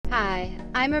Hi,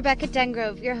 I'm Rebecca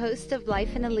Dengrove, your host of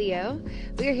Life in a Leo.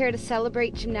 We are here to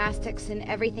celebrate gymnastics and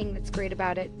everything that's great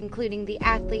about it, including the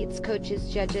athletes,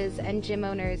 coaches, judges, and gym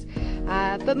owners,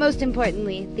 but most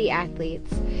importantly, the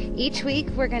athletes. Each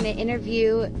week, we're going to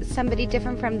interview somebody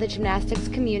different from the gymnastics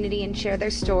community and share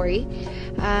their story.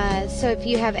 So if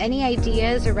you have any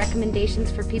ideas or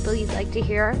recommendations for people you'd like to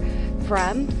hear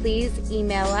from, please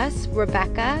email us,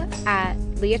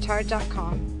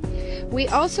 rebecca@leotard.com. We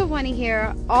also want to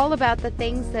hear all about the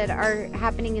things that are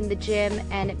happening in the gym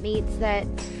and at meets that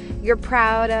you're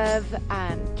proud of,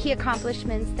 key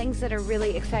accomplishments, things that are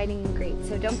really exciting and great.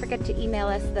 So don't forget to email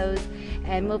us those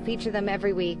and we'll feature them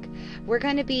every week. We're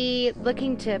going to be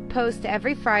looking to post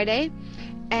every Friday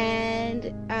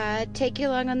and take you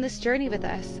along on this journey with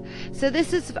us. So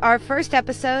this is our first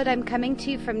episode. I'm coming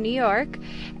to you from New York,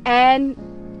 and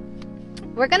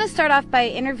we're going to start off by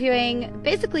interviewing,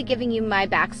 basically giving you my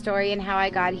backstory and how I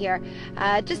got here.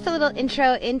 Just a little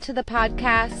intro into the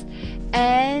podcast.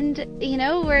 And,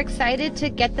 we're excited to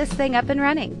get this thing up and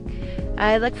running.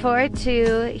 I look forward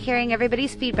to hearing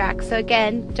everybody's feedback. So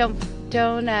again,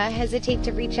 don't hesitate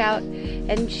to reach out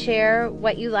and share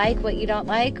what you like, what you don't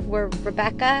like. We're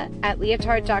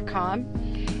rebecca@leotard.com.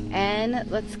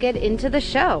 And let's get into the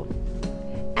show.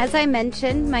 As I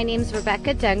mentioned, my name's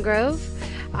Rebecca Dengrove.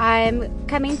 I'm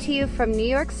coming to you from New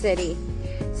York City.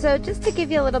 So just to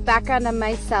give you a little background on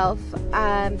myself,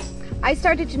 I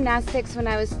started gymnastics when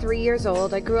I was 3 years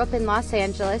old. I grew up in Los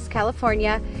Angeles,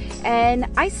 California, and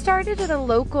I started at a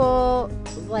local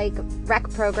rec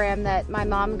program that my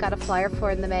mom got a flyer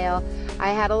for in the mail.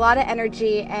 I had a lot of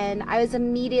energy and I was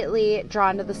immediately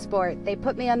drawn to the sport. They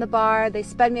put me on the bar, they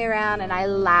spun me around, and I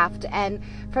laughed. And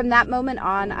from that moment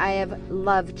on, I have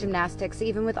loved gymnastics,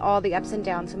 even with all the ups and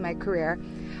downs in my career.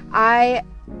 I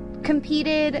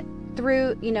competed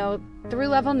through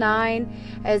level 9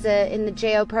 in the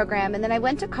JO program, and then I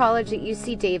went to college at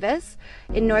UC Davis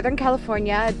in Northern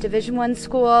California, a Division I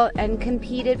school, and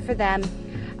competed for them.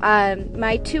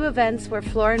 My two events were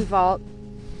floor and vault.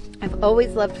 I've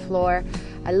always loved floor.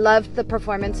 I loved the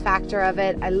performance factor of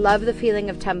it. I love the feeling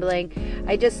of tumbling.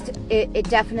 It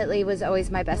definitely was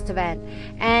always my best event.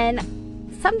 And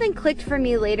something clicked for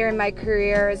me later in my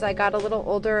career as I got a little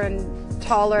older and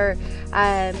taller.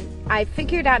 I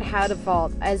figured out how to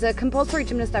vault. As a compulsory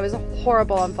gymnast, I was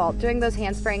horrible on vault. Doing those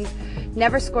handsprings,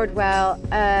 never scored well.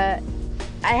 I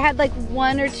had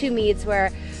one or two meets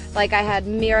where I had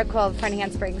miracle front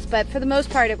handsprings, but for the most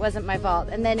part, it wasn't my vault.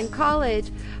 And then in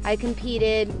college, I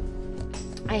competed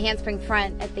a handspring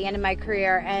front at the end of my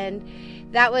career, and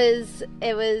it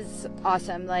was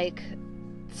awesome.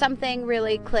 Something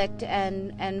really clicked,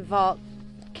 and vault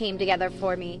came together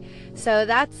for me. So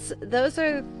those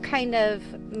are kind of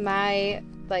my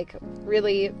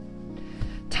really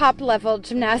top level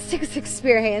gymnastics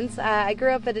experience. I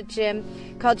grew up at a gym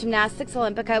called Gymnastics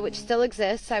Olympica, which still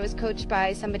exists. I was coached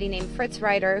by somebody named Fritz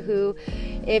Reiter, who,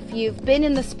 if you've been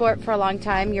in the sport for a long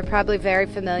time, you're probably very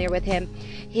familiar with him.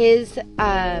 He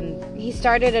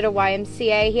started at a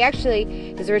YMCA. He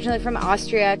actually is originally from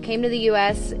Austria, came to the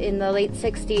US in the late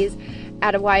 60s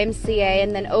at a YMCA,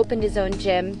 and then opened his own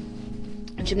gym,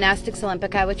 Gymnastics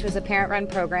Olympica, which was a parent-run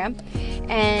program.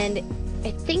 And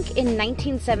I think in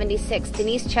 1976,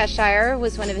 Denise Cheshire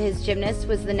was one of his gymnasts,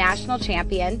 was the national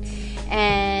champion.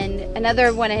 And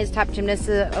another one of his top gymnasts,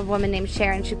 a woman named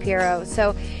Sharon Shapiro.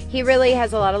 So he really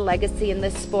has a lot of legacy in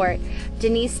this sport.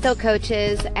 Denise still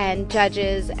coaches and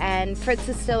judges, and Fritz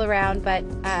is still around, but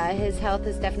his health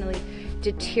has definitely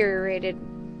deteriorated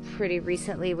pretty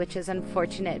recently, which is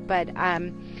unfortunate. But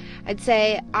I'd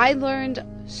say I learned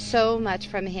so much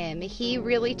from him. He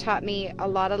really taught me a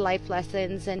lot of life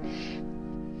lessons and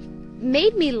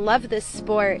made me love this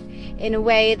sport in a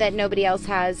way that nobody else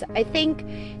has. I think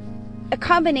a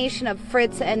combination of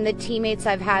Fritz and the teammates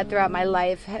I've had throughout my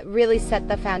life really set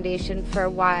the foundation for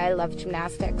why I love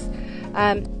gymnastics. In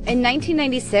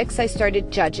 1996, I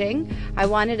started judging. I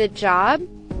wanted a job,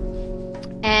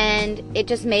 and it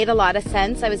just made a lot of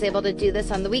sense. I was able to do this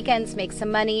on the weekends, make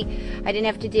some money. I didn't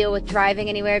have to deal with driving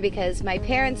anywhere because my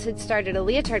parents had started a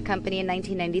leotard company in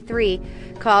 1993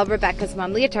 called Rebecca's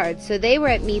Mom Leotard. So they were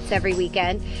at meets every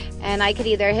weekend, and I could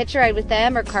either hitch a ride with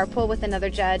them or carpool with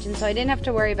another judge. And so I didn't have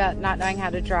to worry about not knowing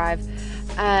how to drive.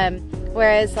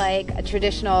 Whereas a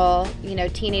traditional,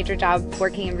 teenager job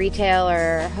working in retail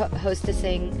or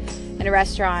hostessing in a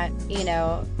restaurant,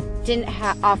 didn't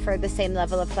offer the same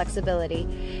level of flexibility.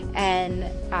 And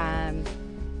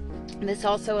this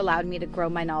also allowed me to grow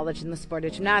my knowledge in the sport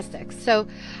of gymnastics. So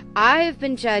I've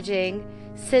been judging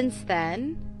since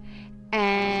then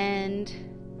and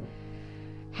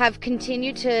have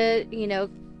continued to,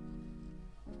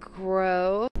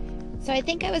 grow So I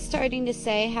think I was starting to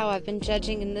say how I've been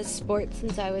judging in this sport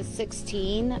since I was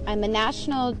 16. I'm a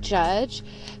national judge.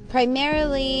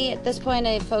 Primarily, at this point,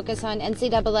 I focus on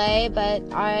NCAA, but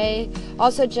I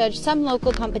also judge some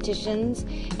local competitions,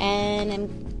 and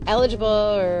I'm eligible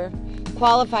or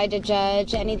qualified to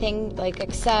judge anything like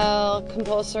Excel,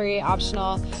 compulsory,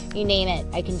 optional, you name it,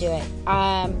 I can do it.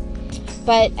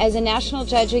 But as a national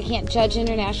judge, we can't judge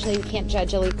internationally, we can't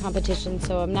judge elite competitions,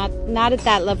 so I'm not at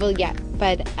that level yet.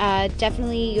 But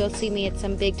definitely you'll see me at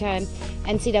some big time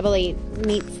NCAA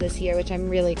meets this year, which I'm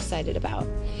really excited about.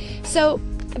 So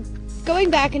going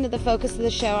back into the focus of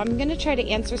the show, I'm going to try to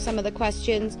answer some of the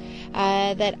questions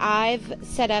that I've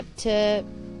set up to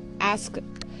ask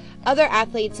other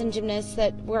athletes and gymnasts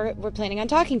that we're planning on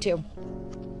talking to.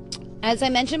 As I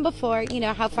mentioned before,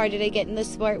 how far did I get in this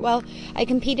sport? Well, I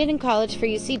competed in college for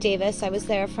UC Davis. I was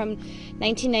there from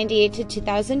 1998 to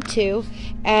 2002,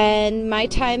 and my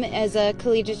time as a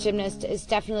collegiate gymnast is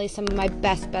definitely some of my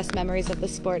best memories of the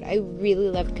sport. I really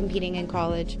loved competing in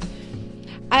college.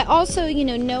 I also,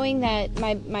 knowing that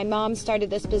my mom started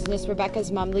this business,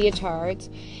 Rebecca's Mom Leotards,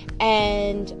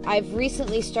 and I've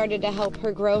recently started to help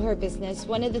her grow her business.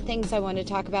 One of the things I want to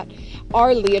talk about are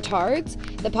leotards.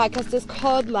 The podcast is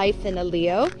called Life in a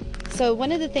Leo. So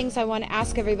one of the things I want to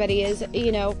ask everybody is,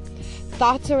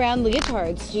 thoughts around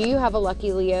leotards. Do you have a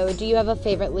lucky Leo? Do you have a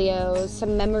favorite Leo?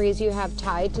 Some memories you have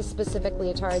tied to specific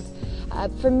leotards?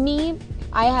 For me,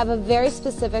 I have a very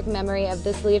specific memory of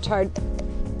this leotard.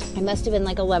 I must have been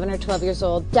like 11 or 12 years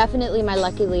old. Definitely my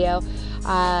lucky Leo.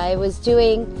 I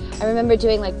remember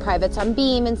doing like privates on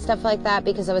beam and stuff like that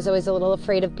because I was always a little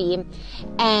afraid of beam.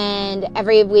 And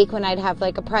every week when I'd have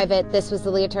like a private, this was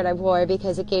the leotard I wore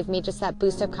because it gave me just that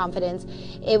boost of confidence.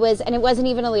 It wasn't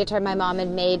even a leotard my mom had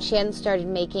made. She hadn't started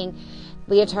making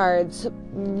leotards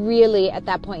really at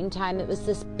that point in time. It was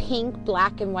this pink,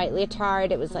 black, and white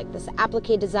leotard. It was like this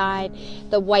applique design.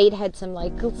 The white had some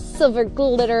like silver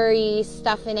glittery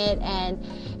stuff in it, and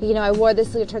I wore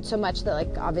this leotard so much that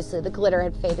like obviously the glitter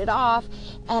had faded off,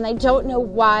 and I don't know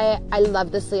why I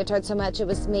love this leotard so much. It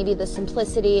was maybe the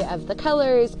simplicity of the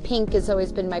colors. Pink has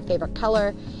always been my favorite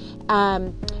color,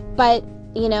 but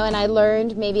and I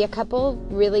learned maybe a couple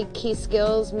really key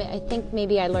skills. I think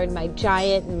maybe I learned my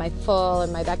giant and my full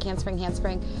and my back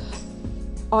handspring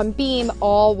on beam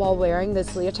all while wearing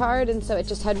this leotard. And so it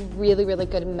just had really, really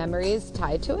good memories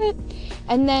tied to it.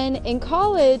 And then in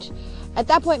college, at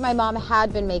that point, my mom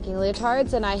had been making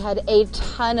leotards, and I had a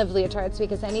ton of leotards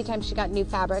because anytime she got new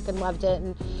fabric and loved it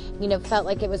and, felt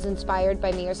like it was inspired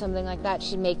by me or something like that,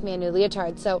 she'd make me a new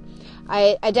leotard. So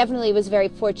I definitely was very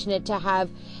fortunate to have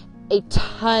a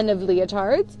ton of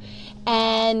leotards,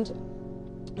 and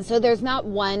so there's not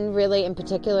one really in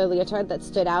particular leotard that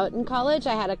stood out in college.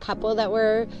 I had a couple that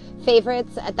were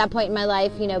favorites at that point in my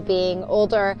life. Being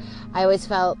older, I always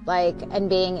felt like, and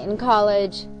being in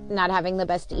college, not having the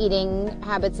best eating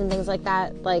habits and things like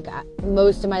that, like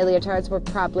most of my leotards were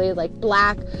probably like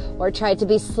black or tried to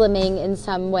be slimming in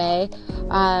some way.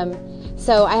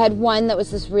 So I had one that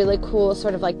was this really cool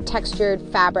sort of like textured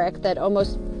fabric that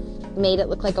almost made it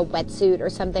look like a wetsuit or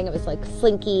something. It was like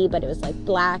slinky, but it was like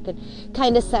black and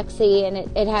kind of sexy, and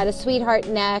it had a sweetheart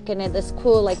neck and it had this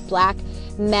cool like black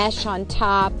mesh on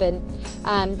top.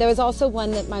 And there was also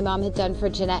one that my mom had done for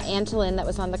Jeanette Antolin that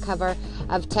was on the cover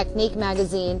of Technique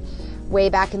magazine way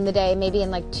back in the day, maybe in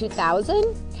like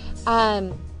 2000.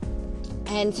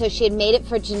 And so she had made it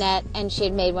for Jeanette, and she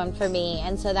had made one for me.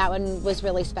 And so that one was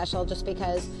really special just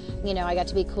because, I got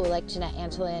to be cool like Jeanette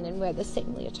Antolin and wear the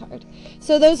same leotard.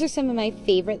 So those are some of my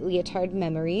favorite leotard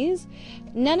memories.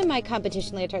 None of my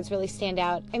competition leotards really stand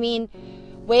out. I mean,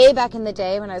 way back in the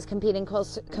day when I was competing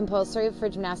compulsory for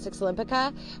Gymnastics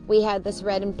Olympica, we had this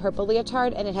red and purple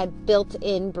leotard, and it had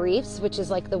built-in briefs, which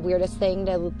is like the weirdest thing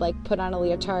to like put on a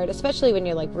leotard, especially when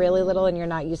you're like really little and you're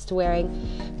not used to wearing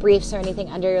briefs or anything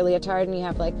under your leotard, and you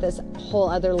have like this whole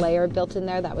other layer built in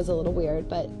there. That was a little weird,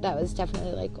 but that was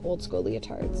definitely like old school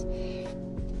leotards.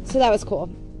 So that was cool.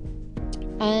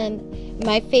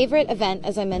 My favorite event,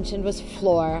 as I mentioned, was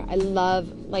floor.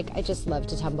 I just love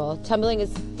to tumble. Tumbling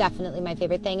is definitely my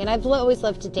favorite thing, and I've always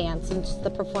loved to dance, and just the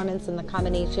performance and the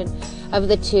combination of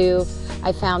the two,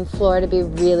 I found floor to be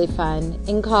really fun.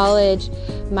 In college,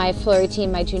 my floor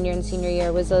routine, my junior and senior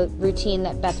year, was a routine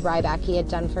that Beth Rybacki had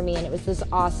done for me, and it was this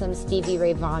awesome Stevie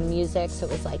Ray Vaughan music, so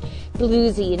it was like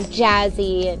bluesy and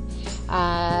jazzy, and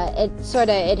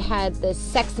it had this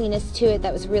sexiness to it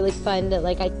that was really fun, that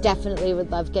like I definitely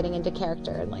would love getting into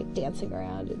character and like dancing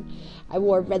around. And I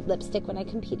wore red lipstick when I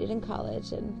competed in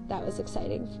college, and that was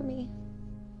exciting for me.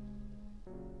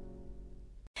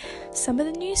 Some of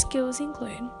the new skills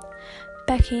include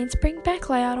back handspring back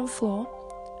layout on floor,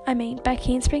 Back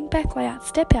handspring, back layout,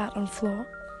 step out on floor.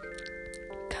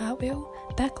 Cartwheel,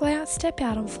 back layout, step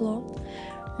out on floor.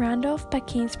 Round off, back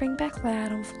handspring, back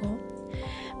layout on floor.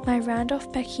 My round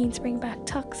off, back handspring, back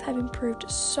tucks have improved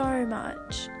so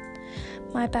much.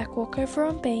 My back walkover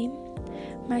on beam.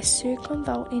 My souk on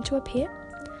vault into a pit.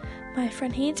 My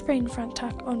front handspring, front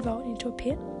tuck on vault into a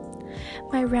pit.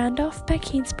 My round off, back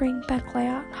handspring, back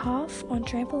layout, half on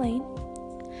trampoline.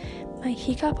 My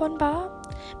hiccup on bar.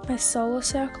 My solar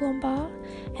circle on bar,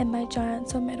 and my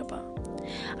giants on metal bar.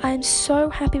 I am so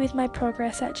happy with my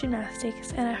progress at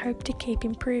gymnastics, and I hope to keep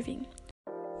improving.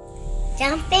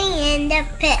 Jumping in the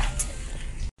pit.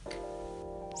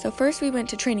 So first we went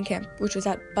to training camp, which was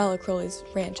at Bella Crowley's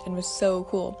ranch and was so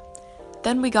cool.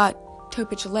 Then we got toe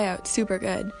pitch layout super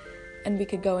good, and we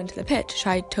could go into the pit to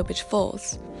try toe pitch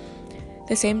fulls.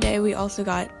 The same day we also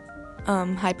got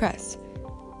high press,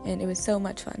 and it was so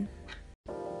much fun.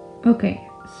 Okay,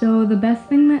 so the best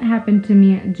thing that happened to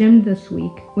me at gym this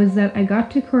week was that I got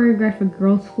to choreograph a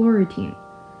girl's floor routine.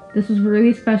 This was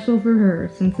really special for her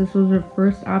since this was her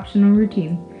first optional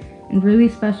routine, and really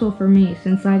special for me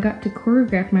since I got to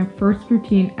choreograph my first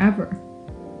routine ever.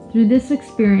 Through this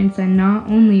experience, I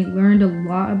not only learned a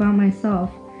lot about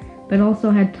myself, but also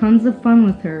had tons of fun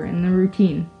with her in the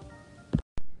routine.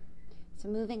 So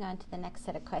moving on to the next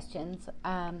set of questions,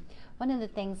 one of the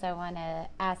things I want to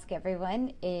ask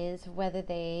everyone is whether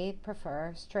they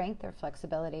prefer strength or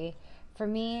flexibility. For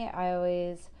me, I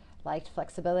always liked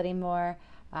flexibility more.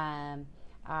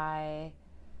 I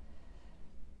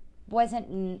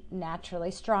wasn't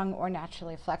naturally strong or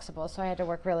naturally flexible, so I had to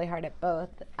work really hard at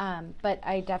both. But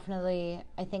I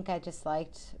think I just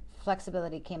liked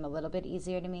flexibility. Came a little bit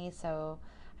easier to me, so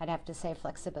I'd have to say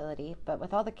flexibility. But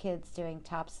with all the kids doing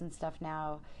tops and stuff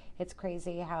now, it's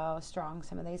crazy how strong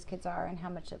some of these kids are and how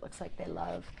much it looks like they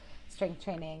love strength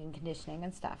training and conditioning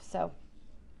and stuff. So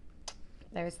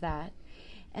there's that.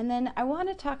 And then I want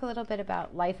to talk a little bit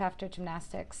about life after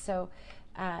gymnastics. So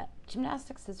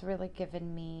gymnastics has really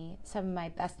given me some of my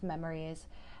best memories.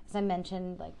 As I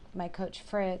mentioned, like my coach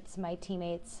Fritz, my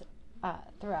teammates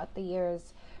throughout the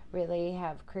years really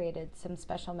have created some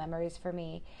special memories for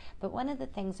me. But one of the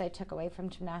things I took away from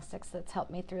gymnastics that's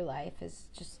helped me through life is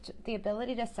just the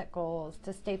ability to set goals,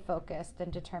 to stay focused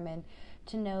and determined,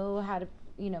 to know how to,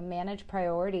 manage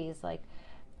priorities. Like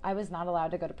I was not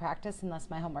allowed to go to practice unless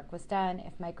my homework was done.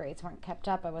 If my grades weren't kept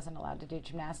up, I wasn't allowed to do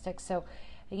gymnastics. So,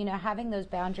 having those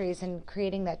boundaries and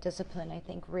creating that discipline, I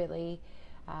think really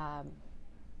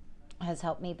has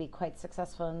helped me be quite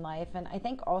successful in life, and I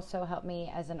think also helped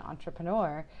me as an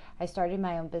entrepreneur. I started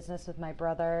my own business with my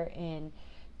brother in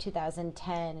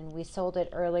 2010, and we sold it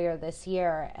earlier this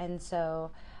year. And so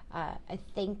I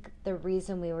think the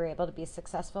reason we were able to be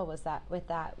successful was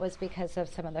because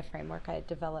of some of the framework I had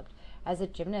developed as a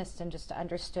gymnast, and just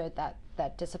understood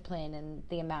that discipline and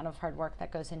the amount of hard work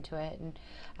that goes into it,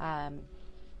 and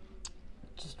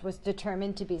just was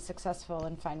determined to be successful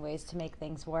and find ways to make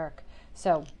things work.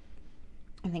 So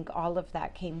I think all of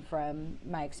that came from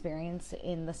my experience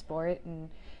in the sport and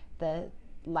the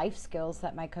life skills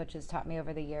that my coaches taught me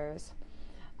over the years.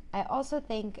 I also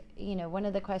think, one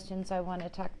of the questions I want to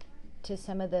talk to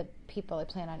some of the people I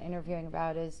plan on interviewing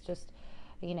about is just,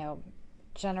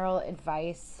 general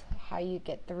advice, how you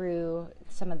get through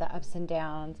some of the ups and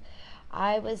downs.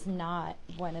 I was not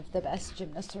one of the best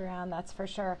gymnasts around, that's for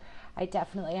sure. I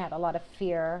definitely had a lot of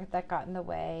fear that got in the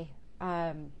way.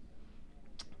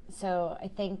 So I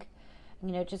think,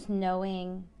 just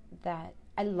knowing that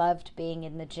I loved being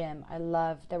in the gym.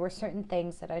 There were certain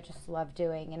things that I just loved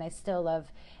doing, and I still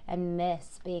love and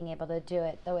miss being able to do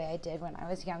it the way I did when I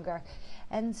was younger.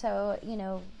 And so,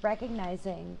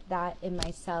 recognizing that in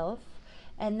myself,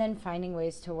 and then finding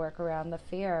ways to work around the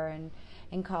fear. And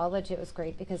in college, it was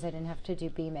great because I didn't have to do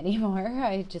beam anymore.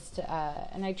 I just,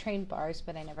 and I trained bars,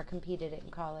 but I never competed in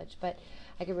college. But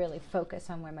I could really focus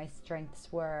on where my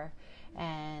strengths were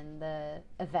and the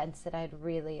events that I'd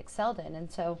really excelled in.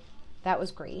 And so that was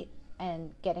great.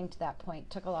 And getting to that point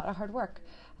took a lot of hard work.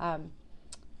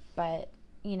 But,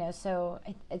 so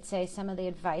I'd say some of the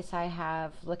advice I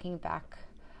have looking back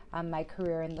on my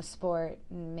career in the sport,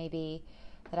 and maybe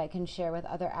that I can share with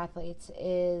other athletes,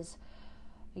 is,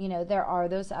 there are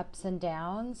those ups and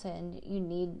downs, and you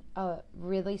need a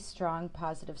really strong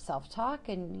positive self-talk,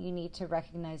 and you need to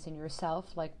recognize in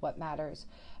yourself, like, what matters.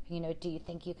 Do you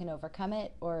think you can overcome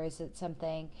it, or is it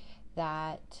something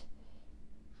that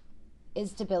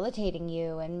is debilitating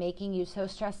you and making you so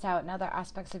stressed out in other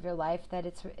aspects of your life that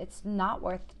it's not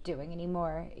worth doing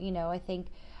anymore? I think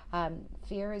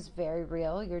fear is very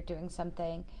real. You're doing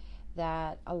something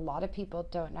that a lot of people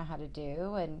don't know how to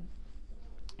do, and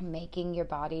making your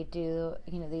body do,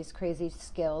 these crazy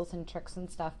skills and tricks and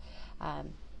stuff.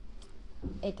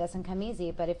 It doesn't come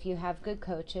easy, but if you have good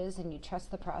coaches and you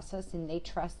trust the process and they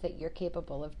trust that you're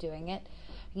capable of doing it,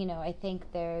 I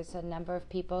think there's a number of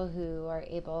people who are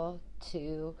able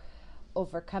to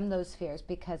overcome those fears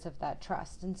because of that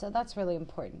trust. And so that's really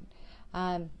important.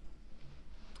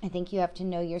 I think you have to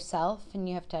know yourself, and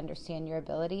you have to understand your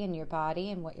ability and your body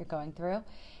and what you're going through,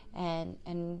 and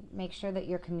make sure that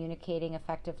you're communicating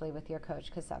effectively with your coach,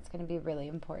 because that's going to be really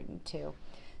important too.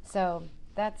 So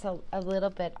that's a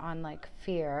little bit on like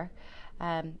fear.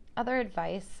 Other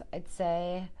advice, I'd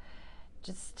say,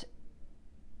 just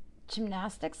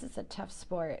gymnastics is a tough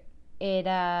sport. It's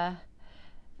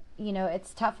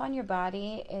tough on your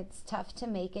body. It's tough to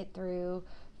make it through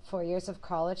 4 years of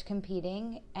college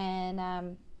competing,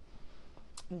 and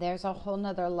there's a whole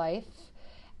nother life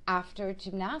after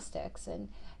gymnastics. And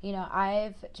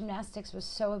gymnastics was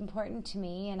so important to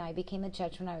me, and I became a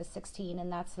judge when I was 16,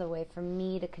 and that's the way for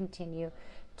me to continue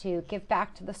to give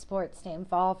back to the sport, stay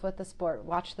involved with the sport,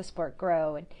 watch the sport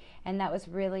grow, and that was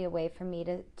really a way for me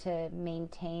to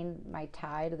maintain my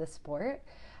tie to the sport.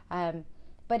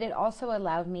 But it also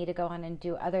allowed me to go on and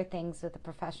do other things with a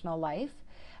professional life.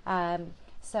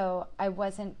 So I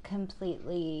wasn't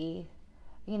completely,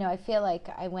 I feel like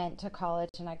I went to college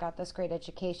and I got this great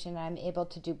education, and I'm able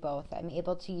to do both. I'm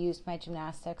able to use my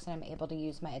gymnastics, and I'm able to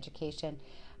use my education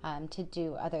to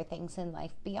do other things in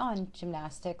life beyond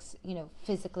gymnastics,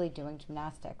 physically doing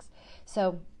gymnastics.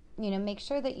 So, make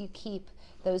sure that you keep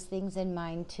those things in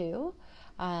mind too.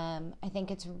 I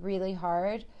think it's really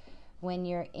hard when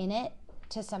you're in it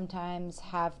to sometimes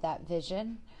have that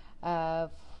vision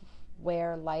of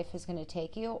where life is going to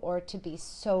take you, or to be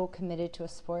so committed to a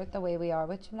sport the way we are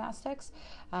with gymnastics,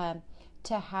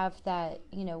 to have that,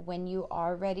 when you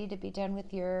are ready to be done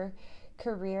with your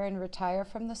career and retire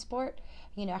from the sport,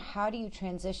 how do you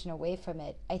transition away from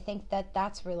it? I think that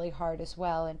that's really hard as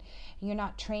well, and you're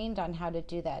not trained on how to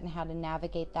do that and how to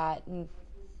navigate that, and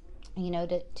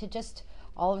to just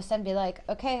all of a sudden be like,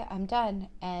 okay, I'm done,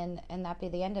 and that be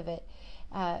the end of it,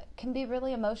 can be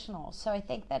really emotional. So I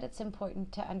think that it's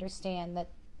important to understand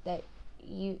that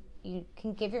you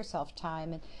can give yourself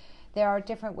time, and there are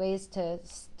different ways to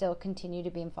still continue to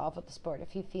be involved with the sport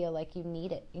if you feel like you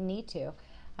need to.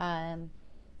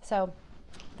 So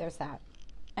there's that.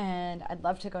 And I'd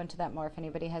love to go into that more if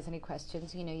anybody has any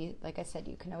questions. Like I said,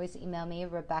 you can always email me,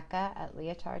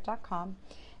 Rebecca@leotard.com,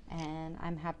 and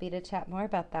I'm happy to chat more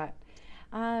about that.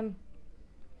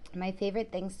 My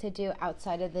favorite things to do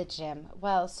outside of the gym.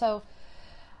 Well, so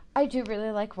I do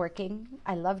really like working.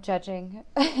 I love judging.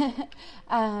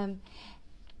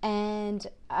 And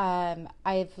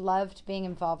I've loved being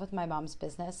involved with my mom's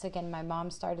business. Again, my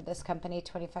mom started this company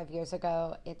 25 years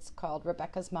ago. It's called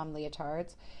Rebecca's Mom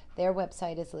Leotards. Their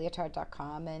website is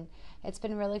leotard.com, and it's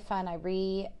been really fun. I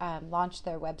launched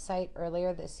their website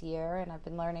earlier this year, and I've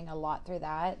been learning a lot through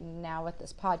that. And now with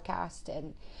this podcast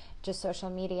and just social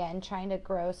media, and trying to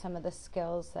grow some of the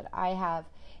skills that I have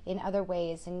in other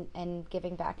ways, and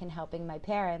giving back and helping my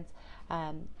parents,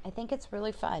 I think it's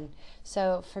really fun.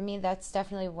 So for me, that's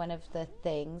definitely one of the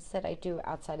things that I do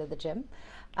outside of the gym,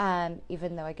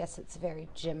 even though I guess it's very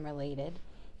gym related.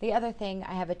 The other thing,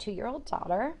 I have a 2-year-old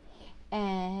daughter,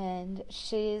 and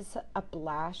she's a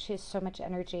blast. She has so much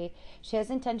energy. She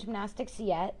hasn't done gymnastics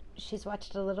yet. She's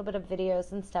watched a little bit of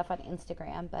videos and stuff on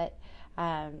Instagram, but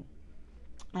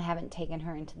I haven't taken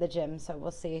her into the gym, so we'll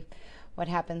see what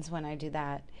happens when I do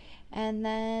that. And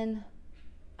then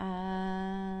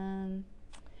I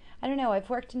don't know, I've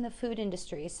worked in the food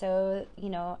industry, so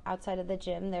outside of the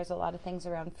gym, there's a lot of things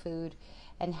around food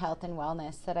and health and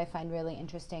wellness that I find really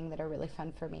interesting, that are really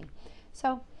fun for me.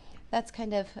 So that's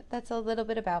a little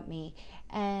bit about me.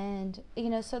 And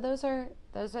so those are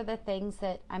the things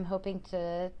that I'm hoping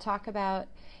to talk about.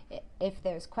 If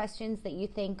there's questions that you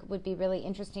think would be really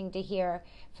interesting to hear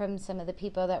from some of the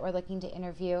people that we're looking to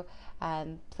interview,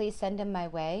 please send them my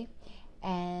way.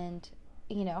 And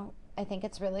I think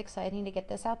it's really exciting to get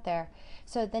this out there.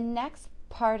 So the next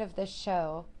part of the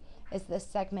show is this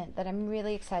segment that I'm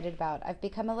really excited about. I've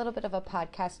become a little bit of a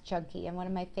podcast junkie, and one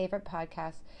of my favorite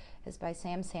podcasts is by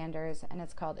Sam Sanders, and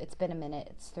it's called It's Been a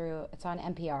Minute. It's on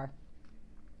NPR.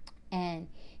 And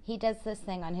he does this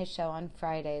thing on his show on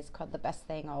Fridays called The Best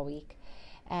Thing All Week.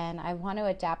 And I want to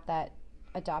adopt that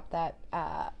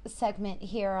segment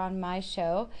here on my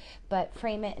show, but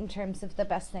frame it in terms of the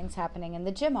best things happening in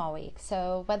the gym all week.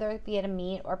 So whether it be at a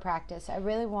meet or practice, I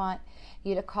really want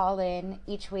you to call in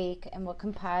each week, and we'll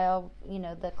compile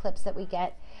the clips that we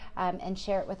get and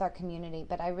share it with our community.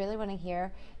 But I really want to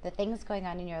hear the things going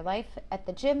on in your life, at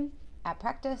the gym, at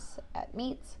practice, at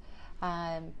meets,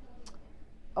 Or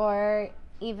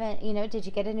even, did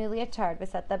you get a new leotard?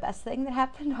 Was that the best thing that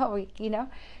happened all week,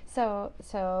 So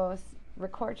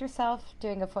record yourself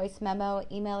doing a voice memo,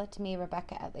 email it to me,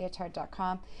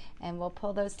 Rebecca@leotard.com, and we'll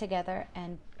pull those together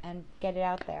and get it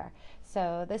out there.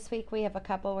 So this week we have a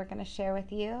couple we're going to share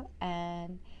with you,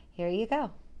 and here you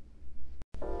go.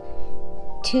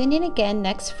 Tune in again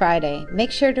next Friday.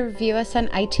 Make sure to review us on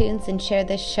iTunes and share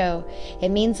this show. It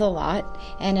means a lot,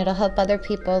 and it'll help other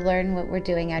people learn what we're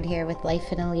doing out here with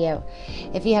Life in a Leo.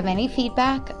 If you have any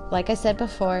feedback, like I said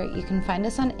before, you can find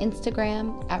us on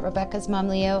Instagram at Rebecca's Mom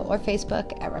Leo or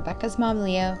Facebook at Rebecca's Mom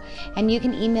Leo, and you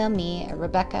can email me at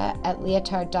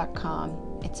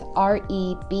Rebecca@leotard.com. It's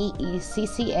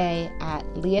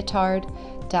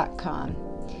REBECCA@leotard.com.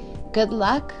 Good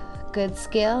luck, good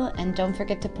skill, and don't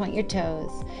forget to point your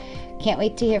toes. Can't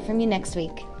wait to hear from you next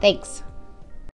week. Thanks.